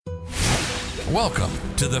Welcome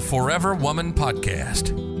to the Forever Woman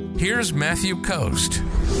Podcast. Here's Matthew Coast.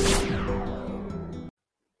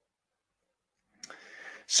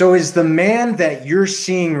 So is the man that you're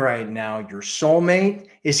seeing right now your soulmate?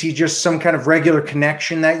 Is he just some kind of regular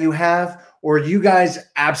connection that you have? Or are you guys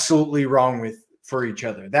absolutely wrong for each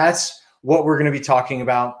other? That's what we're going to be talking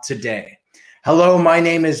about today. Hello, my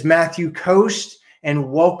name is Matthew Coast,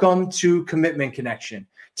 and welcome to Commitment Connection.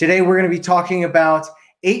 Today, we're going to be talking about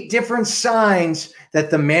 8 different signs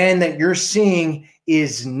that the man that you're seeing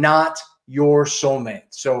is not your soulmate.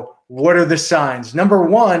 So what are the signs? Number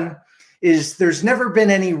 1 is there's never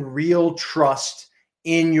been any real trust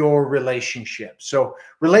in your relationship. So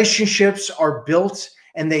relationships are built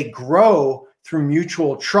and they grow through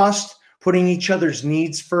mutual trust, putting each other's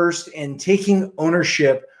needs first, and taking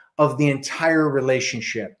ownership of the entire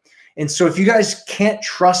relationship. And so if you guys can't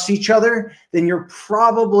trust each other, then you're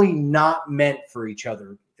probably not meant for each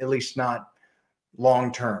other, at least not long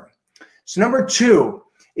term. So number 2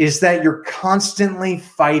 is that you're constantly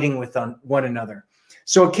fighting with one another.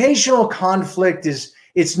 So occasional conflict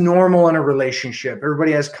it's normal in a relationship.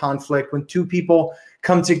 Everybody has conflict. When 2 people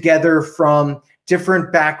come together from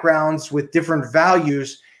different backgrounds with different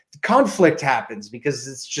values, conflict happens because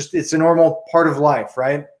it's a normal part of life,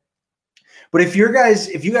 right? But if you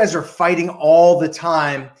guys are fighting all the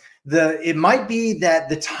time, it might be that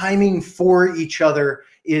the timing for each other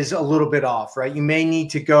is a little bit off, right? You may need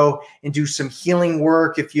to go and do some healing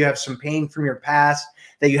work if you have some pain from your past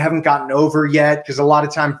that you haven't gotten over yet, because a lot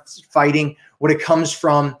of times fighting, what it comes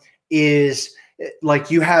from is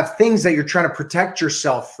like you have things that you're trying to protect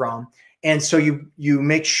yourself from. And so you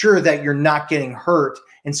make sure that you're not getting hurt.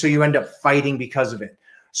 And so you end up fighting because of it.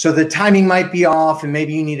 So the timing might be off, and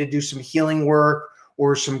maybe you need to do some healing work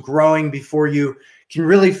or some growing before you can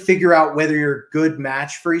really figure out whether you're a good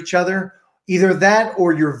match for each other. Either that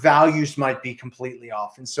or your values might be completely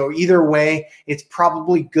off. And so either way, it's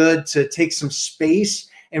probably good to take some space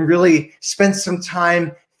and really spend some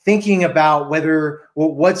time thinking about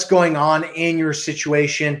what's going on in your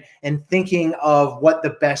situation and thinking of what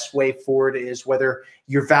the best way forward is, whether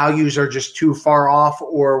your values are just too far off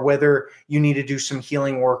or whether you need to do some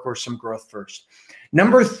healing work or some growth first.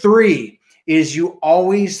 Number 3 is you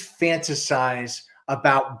always fantasize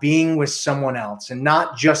about being with someone else and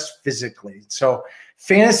not just physically. So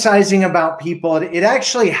fantasizing about people, it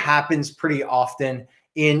actually happens pretty often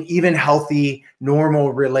in even healthy,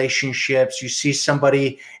 normal relationships. You see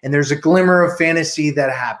somebody and there's a glimmer of fantasy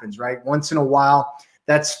that happens, right? Once in a while.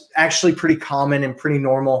 That's actually pretty common and pretty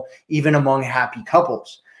normal, even among happy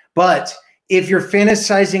couples. But if you're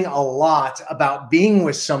fantasizing a lot about being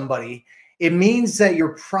with somebody, it means that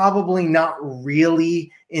you're probably not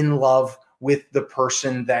really in love with the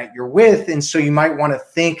person that you're with. And so you might want to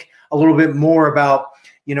think a little bit more about,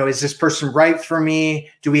 is this person right for me?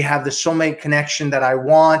 Do we have the soulmate connection that I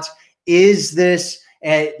want? Is this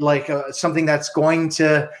something that's going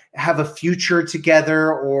to have a future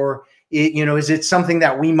together? Or, is it something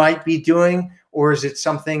that we might be doing? Or is it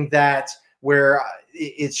something where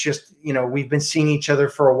it's just, we've been seeing each other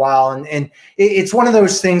for a while? And it's one of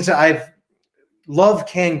those things love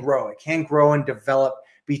can grow. It can grow and develop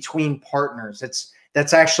between partners.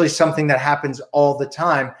 That's actually something that happens all the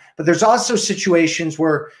time. But there's also situations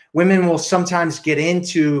where women will sometimes get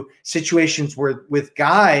into situations with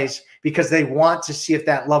guys because they want to see if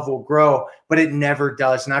that love will grow, but it never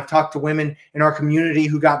does. And I've talked to women in our community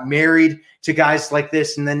who got married to guys like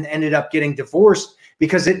this and then ended up getting divorced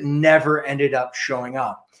because it never ended up showing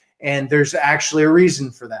up. And there's actually a reason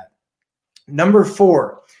for that. Number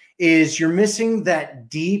 4 is you're missing that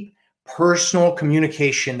deep personal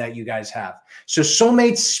communication that you guys have. So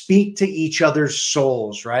soulmates speak to each other's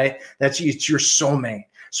souls, right? It's your soulmate.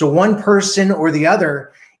 So one person or the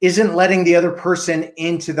other isn't letting the other person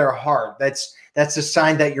into their heart. That's a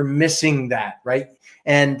sign that you're missing that, right?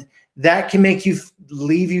 And that can make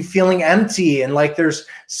leave you feeling empty and like there's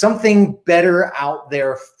something better out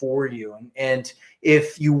there for you. And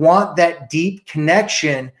if you want that deep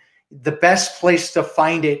connection, the best place to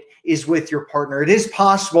find it is with your partner. It is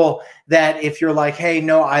possible that if you're like, hey,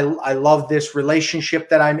 no, I love this relationship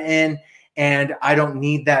that I'm in and I don't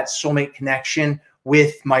need that soulmate connection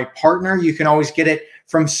with my partner, you can always get it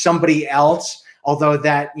from somebody else. Although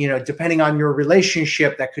that, depending on your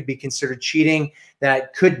relationship, that could be considered cheating.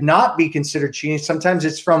 That could not be considered cheating. Sometimes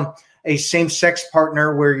it's from a same-sex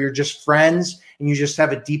partner where you're just friends and you just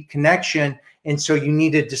have a deep connection. And so you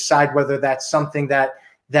need to decide whether that's something that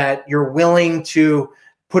you're willing to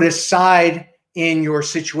put aside in your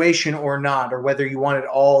situation or not, or whether you want it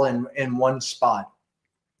all in one spot.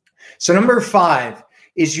 So number 5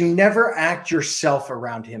 is you never act yourself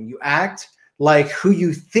around him. You act like who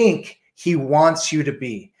you think he wants you to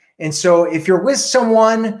be. And so if you're with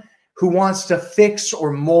someone who wants to fix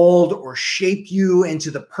or mold or shape you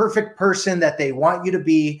into the perfect person that they want you to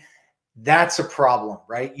be, that's a problem,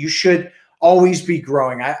 right? You should always be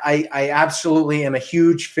growing. I absolutely am a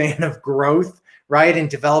huge fan of growth, right?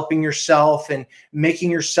 And developing yourself and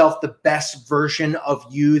making yourself the best version of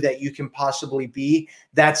you that you can possibly be.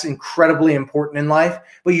 That's incredibly important in life.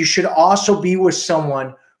 But you should also be with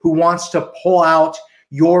someone who wants to pull out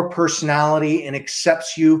your personality and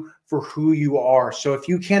accepts you for who you are. So if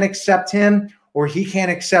you can't accept him or he can't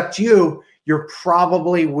accept you, you're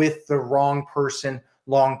probably with the wrong person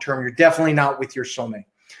long-term. You're definitely not with your soulmate.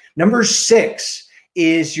 Number 6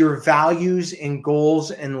 is your values and goals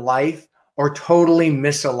in life are totally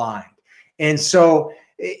misaligned. And so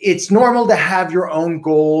it's normal to have your own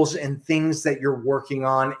goals and things that you're working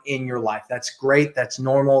on in your life. That's great. That's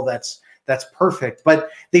normal. That's perfect, but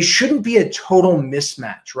they shouldn't be a total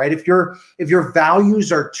mismatch, right? If your values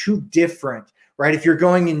are too different, right? If you're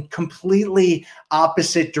going in completely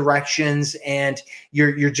opposite directions and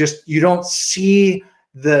you don't see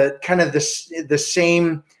the kind of the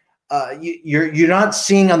same, you're not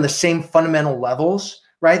seeing on the same fundamental levels,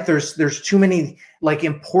 right? There's too many like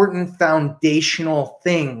important foundational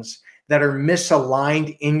things that are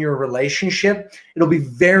misaligned in your relationship. It'll be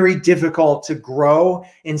very difficult to grow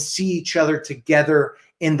and see each other together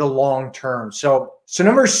in the long term. So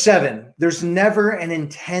number 7, there's never an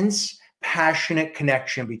intense, passionate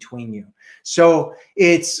connection between you. So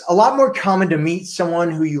it's a lot more common to meet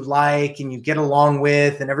someone who you like and you get along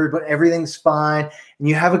with and everything's fine and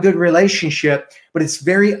you have a good relationship, but it's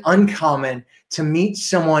very uncommon to meet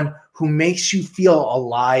someone who makes you feel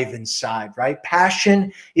alive inside, right?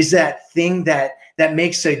 Passion is that thing that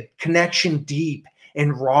makes a connection deep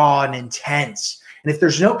and raw and intense. And if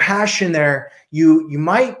there's no passion there, you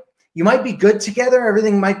might be good together.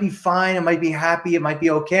 Everything might be fine. It might be happy. It might be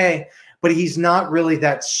okay, but he's not really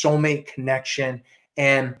that soulmate connection.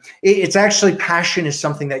 And it's actually, passion is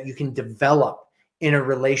something that you can develop in a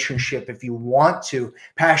relationship if you want to.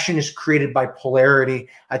 Passion is created by polarity.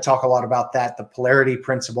 I talk a lot about that, the polarity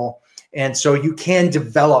principle. And so you can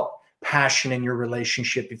develop passion in your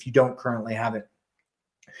relationship if you don't currently have it.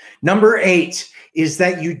 Number 8 is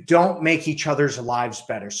that you don't make each other's lives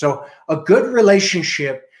better. So a good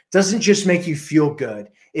relationship doesn't just make you feel good.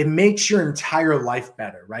 It makes your entire life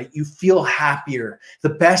better, right? You feel happier. The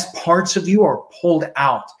best parts of you are pulled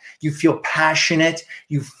out. You feel passionate.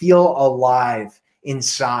 You feel alive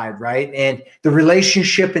inside, right? And the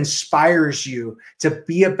relationship inspires you to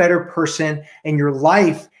be a better person, and your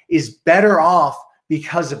life is better off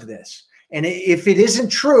because of this. And if it isn't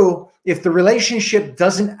true, if the relationship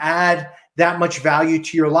doesn't add that much value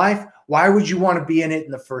to your life, why would you want to be in it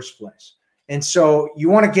in the first place? And so you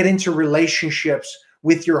want to get into relationships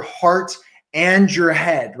with your heart and your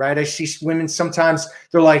head, right? I see women sometimes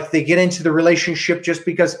they get into the relationship just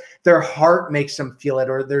because their heart makes them feel it,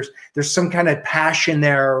 or there's some kind of passion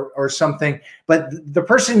there or something, but the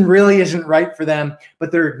person really isn't right for them,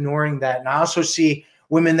 but they're ignoring that. And I also see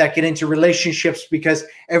women that get into relationships because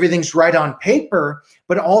everything's right on paper,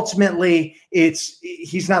 but ultimately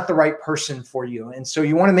he's not the right person for you. And so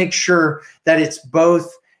you want to make sure that it's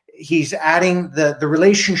both. He's adding the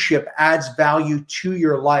relationship adds value to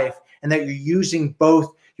your life, and that you're using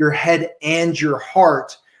both your head and your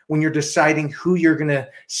heart when you're deciding who you're going to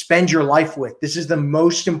spend your life with. This is the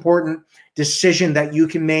most important decision that you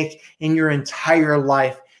can make in your entire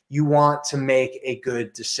life. You want to make a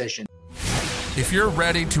good decision. If you're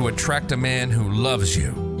ready to attract a man who loves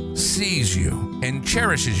you, sees you, and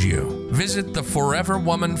cherishes you, visit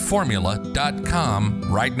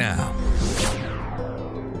theforeverwomanformula.com right now.